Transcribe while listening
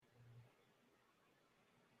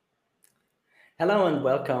Hello and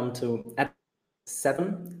welcome to episode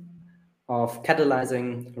 7 of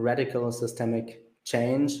Catalyzing Radical Systemic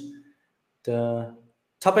Change. The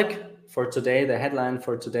topic for today, the headline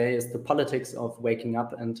for today is the politics of waking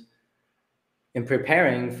up. And in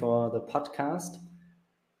preparing for the podcast,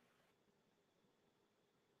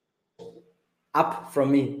 up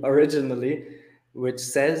from me originally, which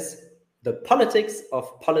says the politics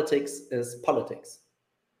of politics is politics.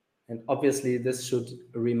 And obviously, this should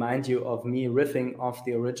remind you of me riffing off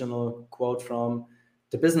the original quote from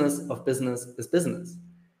 "The business of business is business."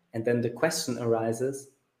 And then the question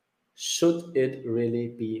arises, should it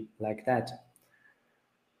really be like that?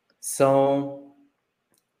 So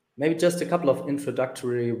maybe just a couple of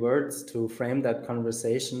introductory words to frame that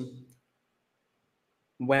conversation.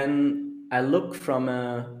 When I look from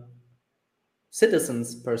a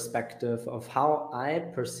citizen's perspective of how I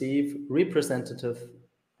perceive representative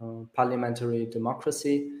parliamentary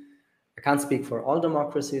democracy. I can't speak for all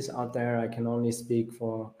democracies out there. I can only speak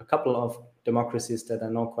for a couple of democracies that I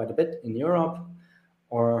know quite a bit in Europe,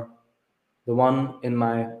 or the one in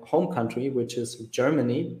my home country, which is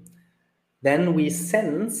Germany. Then we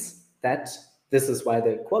sense that, this is why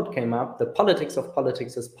the quote came up, the politics of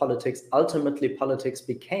politics is politics. Ultimately, politics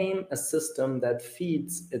became a system that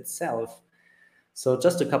feeds itself. So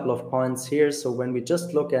just a couple of points here. So when we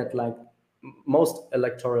just look at like most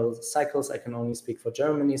electoral cycles, I can only speak for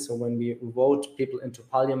Germany. So when we vote people into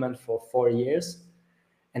parliament for 4 years,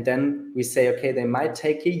 and then we say, okay, they might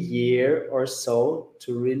take a year or so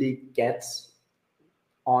to really get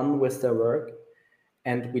on with their work.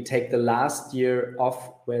 And we take the last year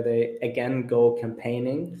off where they again go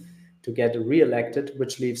campaigning to get reelected,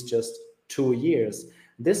 which leaves just 2 years.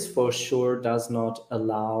 This for sure does not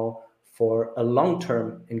allow for a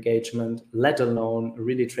long-term engagement, let alone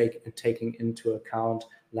really taking into account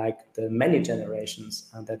like the many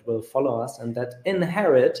generations that will follow us and that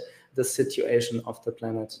inherit the situation of the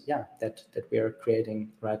planet, that we are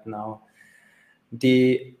creating right now.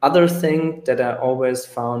 The other thing that I always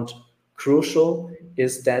found crucial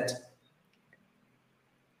is that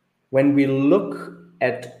when we look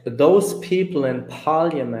at those people in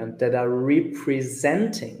parliament that are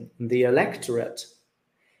representing the electorate,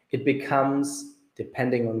 it becomes,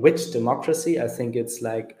 depending on which democracy, I think it's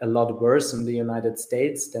like a lot worse in the United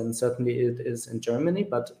States than certainly it is in Germany,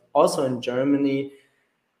 but also in Germany,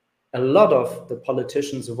 a lot of the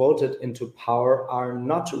politicians voted into power are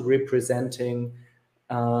not representing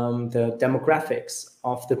the demographics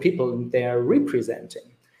of the people they are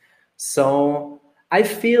representing. So I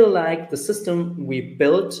feel like the system we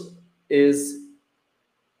built is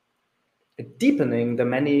deepening the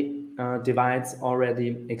many divides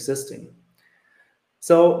already existing.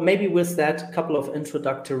 So maybe with that couple of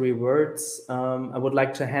introductory words, I would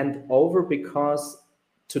like to hand over, because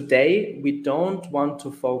today we don't want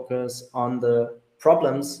to focus on the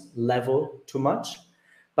problems level too much,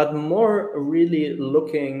 but more really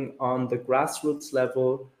looking on the grassroots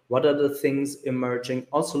level. What are the things emerging?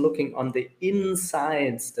 Also looking on the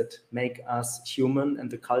insides that make us human and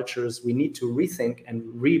the cultures we need to rethink and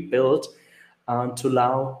rebuild to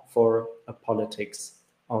allow for a politics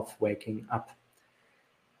of waking up.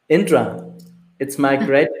 Indra, it's my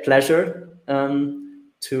great pleasure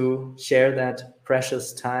to share that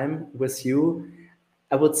precious time with you.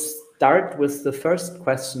 I would start with the first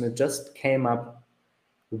question that just came up.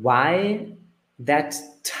 Why that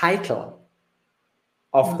title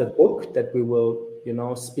of the book that we will,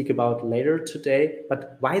 speak about later today,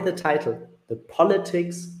 but why the title, The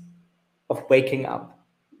Politics of Waking Up?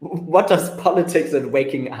 What does politics and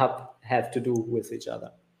waking up have to do with each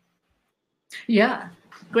other? Yeah,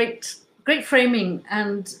 great framing.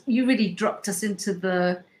 And you really dropped us into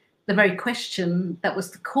the very question that was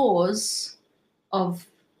the cause of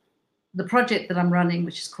the project that I'm running,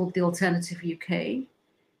 which is called The Alternative UK,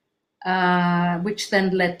 which then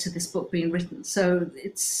led to this book being written. So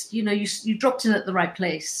it's, you dropped in at the right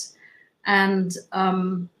place. And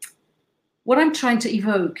what I'm trying to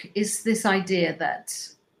evoke is this idea that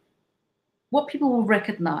what people will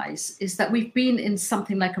recognize is that we've been in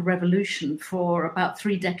something like a revolution for about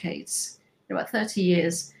 3 decades, about 30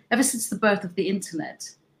 years, ever since the birth of the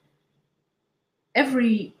internet.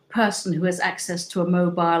 Every person who has access to a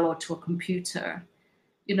mobile or to a computer,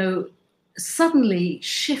 suddenly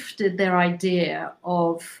shifted their idea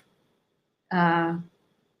of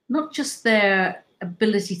not just their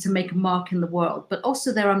ability to make a mark in the world, but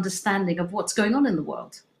also their understanding of what's going on in the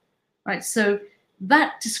world, right? So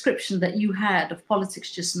that description that you had of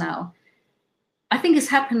politics just now, I think is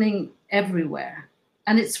happening everywhere.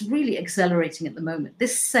 And it's really accelerating at the moment.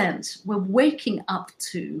 This sense, we're waking up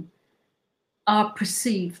to our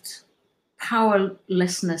perceived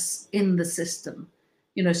powerlessness in the system,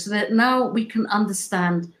 so that now we can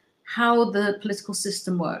understand how the political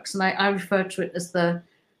system works. And I refer to it as the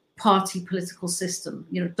party political system,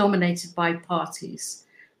 dominated by parties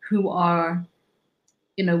who are,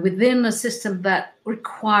 within a system that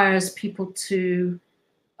requires people to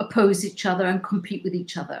oppose each other and compete with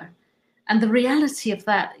each other. And the reality of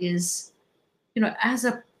that is, as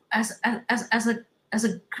a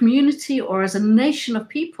community or as a nation of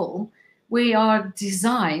people, we are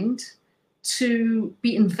designed to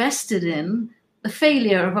be invested in the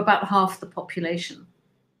failure of about half the population.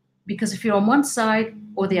 Because if you're on one side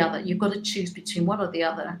or the other, you've got to choose between one or the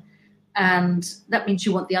other. And that means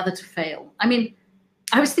you want the other to fail. I mean,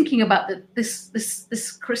 I was thinking about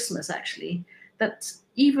this Christmas, actually, that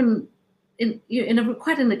even in a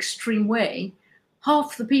quite an extreme way,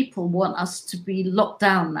 half the people want us to be locked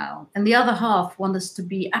down now, and the other half want us to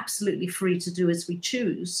be absolutely free to do as we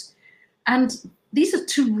choose. And these are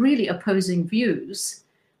two really opposing views.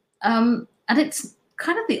 And it's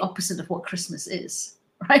kind of the opposite of what Christmas is,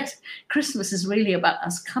 right? Christmas is really about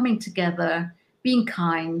us coming together, being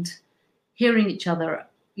kind, hearing each other,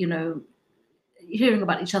 hearing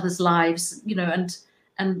about each other's lives,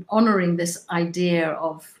 and honoring this idea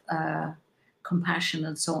of compassion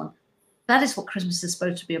and so on. That is what Christmas is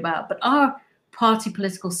supposed to be about. But our party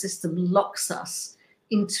political system locks us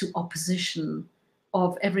into opposition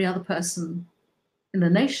of every other person in the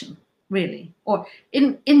nation, really. Or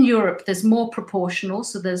in Europe, there's more proportional.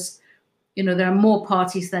 So there's, there are more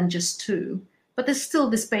parties than just two. But there's still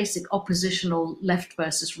this basic oppositional left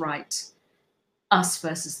versus right, us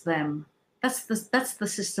versus them. That's the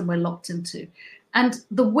system we're locked into. And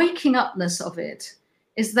the waking upness of it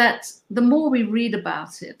is that the more we read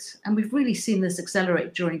about it, and we've really seen this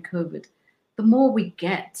accelerate during COVID, the more we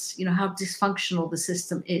get, how dysfunctional the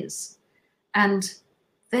system is. And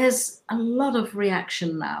there's a lot of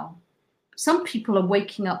reaction now. Some people are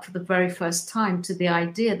waking up for the very first time to the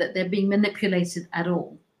idea that they're being manipulated at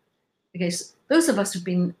all. Okay, so those of us who've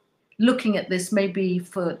been looking at this maybe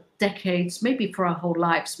for decades, maybe for our whole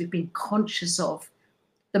lives, we've been conscious of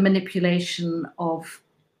the manipulation of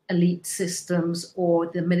elite systems or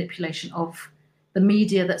the manipulation of the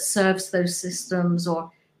media that serves those systems,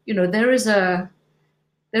 or there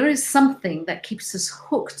is something that keeps us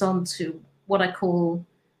hooked onto what I call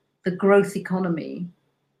the growth economy,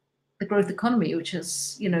 which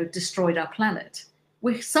has destroyed our planet.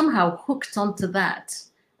 We're somehow hooked onto that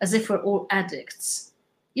as if we're all addicts.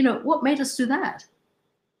 What made us do that?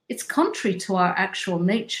 It's contrary to our actual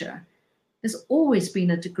nature. There's always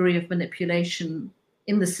been a degree of manipulation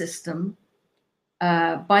in the system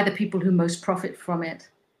by the people who most profit from it.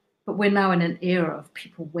 But we're now in an era of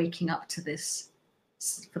people waking up to this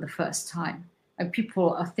for the first time. And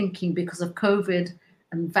people are thinking, because of COVID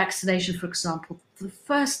and vaccination, for example, for the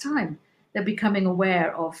first time, they're becoming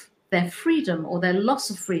aware of their freedom or their loss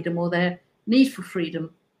of freedom or their need for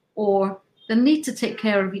freedom or the need to take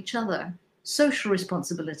care of each other, social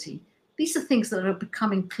responsibility. These are things that are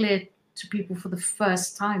becoming clear to people for the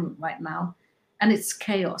first time right now. And it's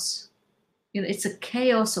chaos. It's a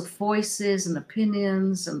chaos of voices and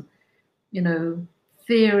opinions and,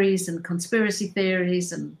 theories and conspiracy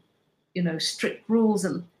theories and, strict rules.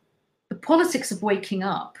 And the politics of waking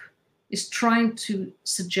up is trying to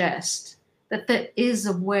suggest that there is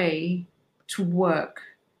a way to work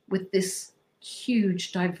with this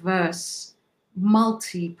huge, diverse,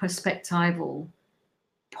 multi-perspectival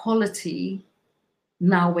polity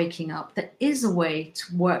now waking up. There is a way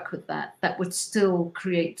to work with that would still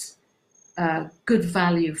create good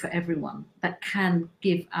value for everyone, that can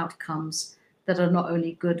give outcomes that are not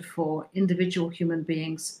only good for individual human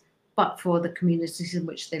beings, but for the communities in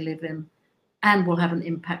which they live in, and will have an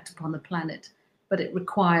impact upon the planet. But it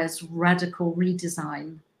requires radical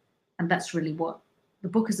redesign. And that's really what the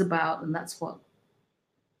book is about, and that's what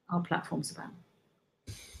our platform's about.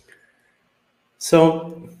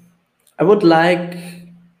 So I would like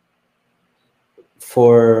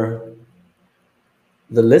for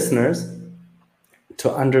the listeners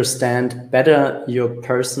to understand better your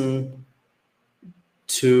person,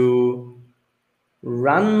 to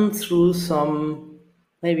run through some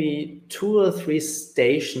maybe 2 or 3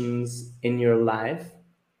 stations in your life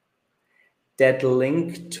that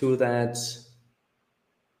link to that,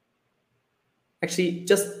 actually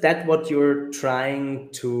just that what you're trying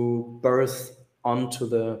to birth onto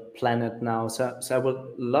the planet now. So I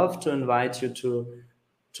would love to invite you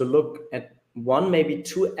to look at 1, maybe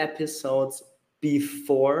 2 episodes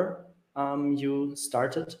before you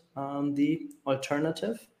started the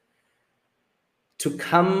alternative, to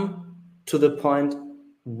come to the point,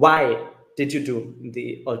 why did you do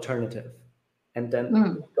the alternative? and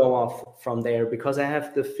then go off from there, because I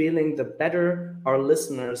have the feeling the better our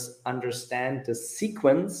listeners understand the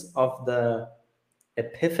sequence of the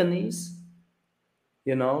epiphanies,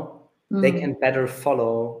 you know, they can better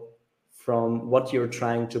follow from what you're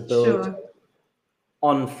trying to build Sure.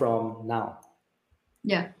 on from now.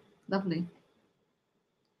 Yeah, lovely.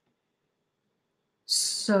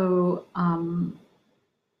 So I'm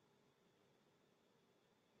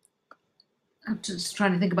just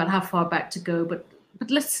trying to think about how far back to go, but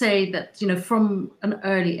let's say that, you know, from an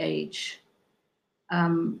early age,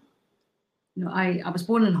 you know, I was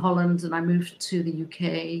born in Holland and I moved to the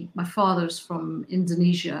UK. My father's from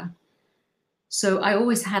Indonesia. So I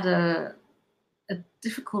always had a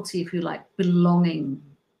difficulty, if you like, belonging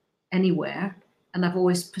anywhere. And I've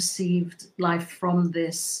always perceived life from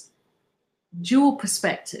this dual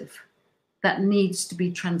perspective that needs to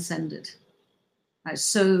be transcended. Right?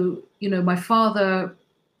 So, you know, my father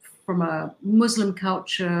from a Muslim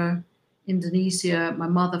culture, Indonesia, my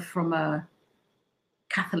mother from a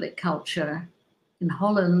Catholic culture in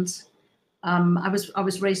Holland. I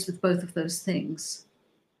was raised with both of those things,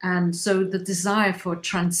 and so the desire for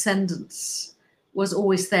transcendence was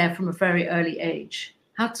always there from a very early age.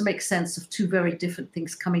 How to make sense of two very different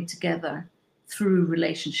things coming together through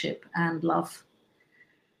relationship and love.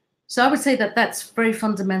 So I would say that that's very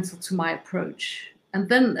fundamental to my approach. And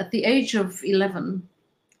then at the age of 11,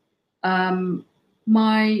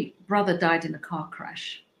 my brother died in a car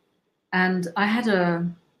crash, and I had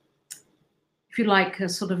if you like, a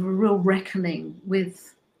sort of a real reckoning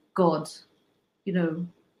with God. You know,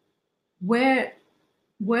 where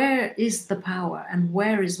is the power and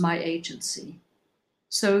where is my agency?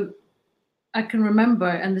 So I can remember,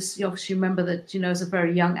 and this you obviously remember that, you know, as a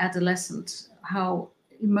very young adolescent, how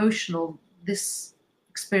emotional this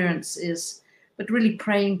experience is, but really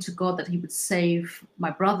praying to God that he would save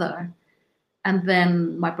my brother. And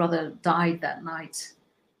then my brother died that night.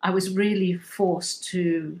 I was really forced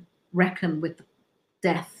to reckon with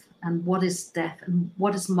death and what is death and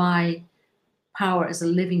what is my power as a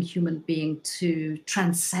living human being to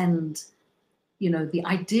transcend, you know, the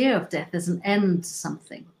idea of death as an end to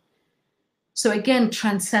something. So again,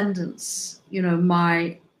 transcendence, you know,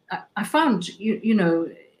 I found, you know,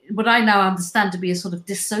 what I now understand to be a sort of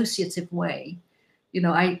dissociative way, you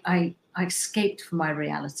know, I escaped from my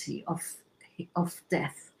reality of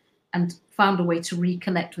death and found a way to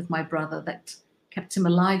reconnect with my brother that kept him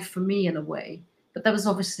alive for me in a way. But that was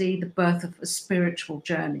obviously the birth of a spiritual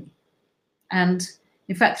journey. And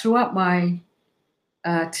in fact, throughout my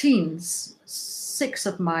teens, 6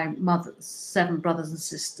 of my mother's 7 brothers and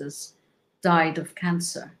sisters died of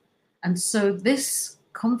cancer. And so this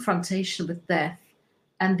confrontation with death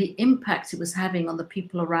and the impact it was having on the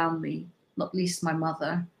people around me, not least my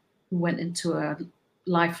mother, who went into a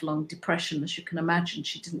lifelong depression, as you can imagine.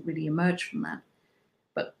 She didn't really emerge from that.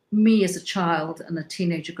 But me as a child and a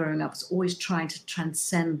teenager growing up was always trying to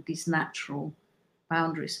transcend these natural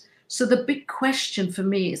boundaries. So the big question for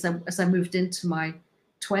me as I moved into my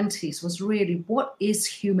 20s was really, what is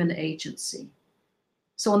human agency?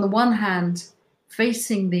 So on the one hand,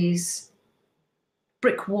 facing these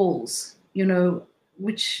brick walls, you know,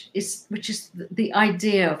 which is the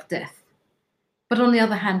idea of death. But on the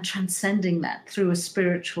other hand, transcending that through a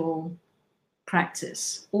spiritual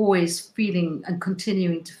practice, always feeling and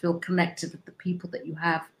continuing to feel connected with the people that you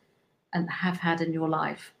have and have had in your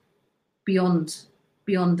life beyond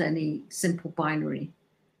any simple binary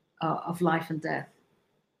of life and death,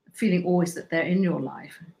 feeling always that they're in your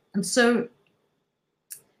life. And so,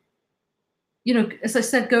 you know, as I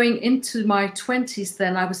said, going into my 20s,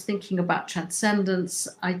 then I was thinking about transcendence.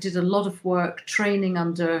 I did a lot of work training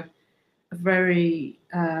under a very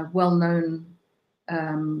well-known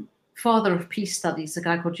father of peace studies, a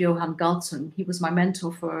guy called Johan Galtung. He was my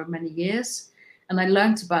mentor for many years. And I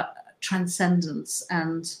learned about transcendence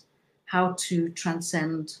and how to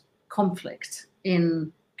transcend conflict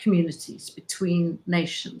in communities between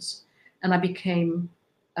nations. And I became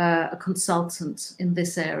a consultant in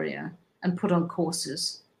this area and put on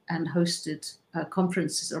courses and hosted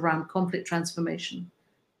conferences around conflict transformation.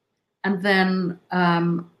 And then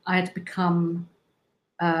I had become,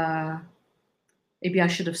 maybe I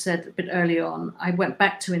should have said a bit earlier on, I went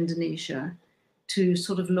back to Indonesia to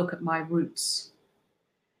sort of look at my roots.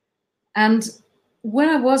 And when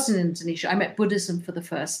I was in Indonesia, I met Buddhism for the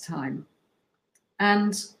first time.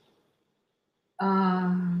 And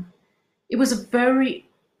it was a very,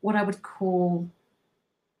 what I would call,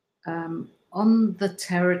 on the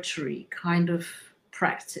territory kind of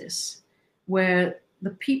practice, where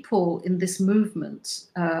the people in this movement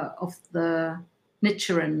of the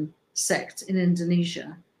Nichiren sect in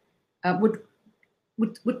Indonesia would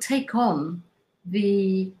would take on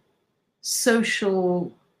the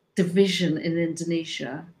social division in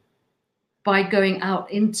Indonesia by going out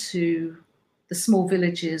into the small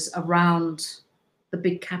villages around the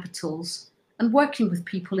big capitals and working with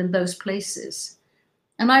people in those places.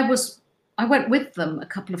 And I went with them a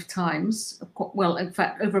couple of times. Well, in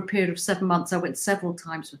fact, over a period of 7 months, I went several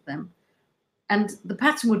times with them. And the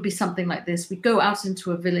pattern would be something like this. We'd go out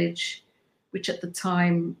into a village, which at the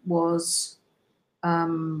time was,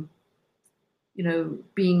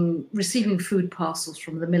 receiving food parcels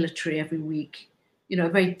from the military every week, a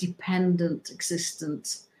very dependent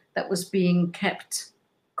existence that was being kept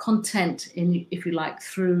content in, if you like,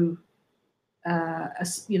 through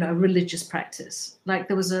a religious practice. Like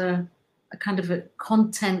there was a kind of a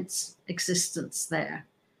content existence there.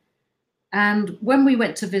 And when we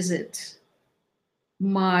went to visit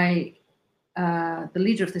the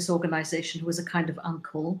leader of this organization, who was a kind of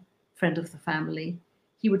uncle, friend of the family,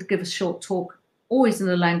 he would give a short talk, always in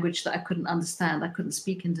a language that I couldn't understand. I couldn't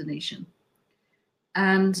speak Indonesian.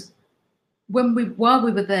 And while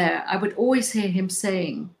we were there, I would always hear him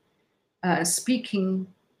saying, speaking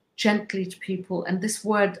gently to people, and this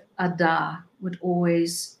word ada would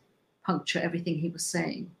always puncture everything he was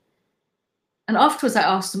saying. And afterwards I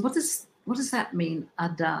asked him, what does that mean,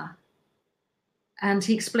 ada? And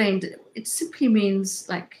he explained, it simply means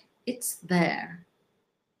like, it's there.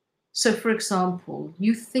 So for example,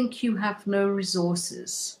 you think you have no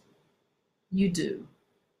resources. You do.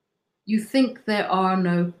 You think there are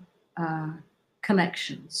no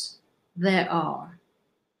connections. There are.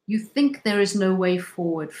 You think there is no way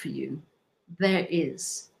forward for you. There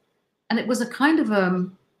is. And it was a kind of what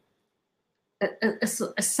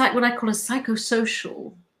I call a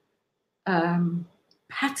psychosocial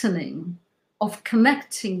patterning of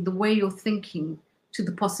connecting the way you're thinking to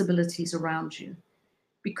the possibilities around you.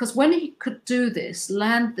 Because when he could do this,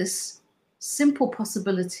 land this simple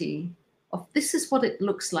possibility of this is what it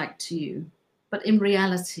looks like to you, but in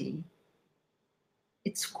reality,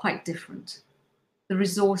 it's quite different. The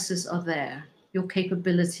resources are there. Your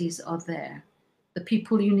capabilities are there. The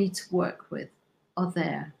people you need to work with are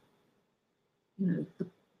there.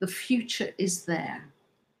 The future is there.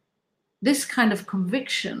 This kind of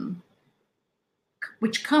conviction,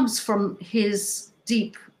 which comes from his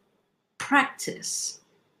deep practice,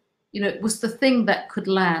 it was the thing that could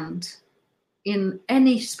land in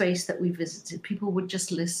any space that we visited. People would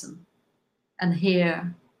just listen and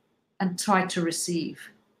hear and try to receive.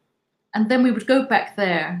 And then we would go back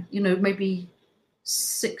there, maybe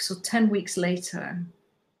 6 or 10 weeks later,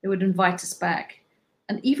 they would invite us back.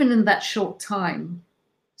 And even in that short time,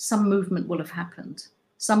 some movement will have happened.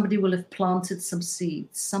 Somebody will have planted some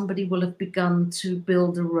seeds. Somebody will have begun to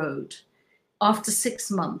build a road. After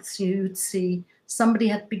 6 months, you would see somebody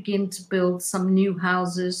had begun to build some new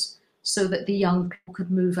houses so that the young people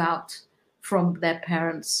could move out from their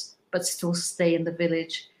parents, but still stay in the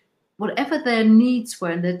village. Whatever their needs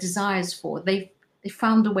were and their desires for, they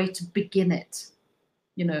found a way to begin it,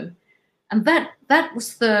 And that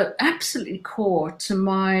was the absolutely core to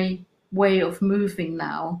my way of moving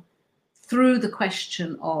now through the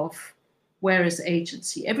question of where is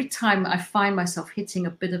agency. Every time I find myself hitting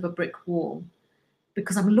a bit of a brick wall,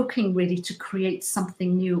 because I'm looking really to create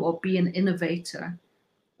something new or be an innovator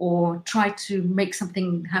or try to make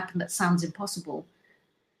something happen that sounds impossible,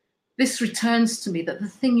 this returns to me that the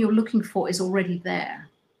thing you're looking for is already there.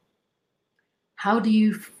 How do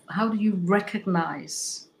you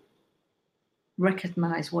recognize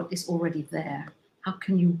what is already there? How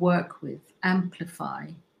can you work with, amplify,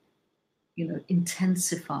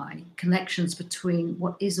 intensify connections between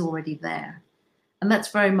what is already there? And that's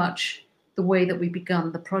very much the way that we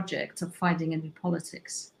begun the project of Finding a New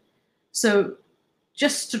Politics. So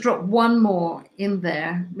just to drop one more in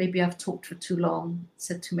there, maybe I've talked for too long,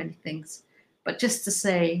 said too many things, but just to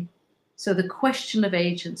say, so the question of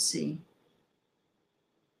agency,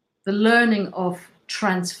 the learning of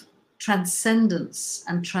transcendence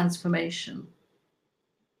and transformation,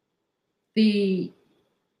 the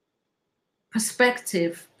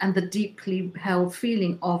perspective and the deeply held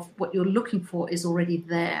feeling of what you're looking for is already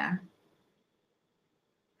there.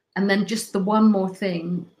 And then just the one more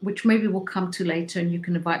thing, which maybe we'll come to later and you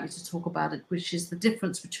can invite me to talk about it, which is the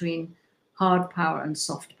difference between hard power and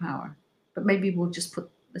soft power. But maybe we'll just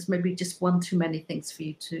there's maybe just one too many things for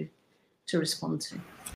you to respond to.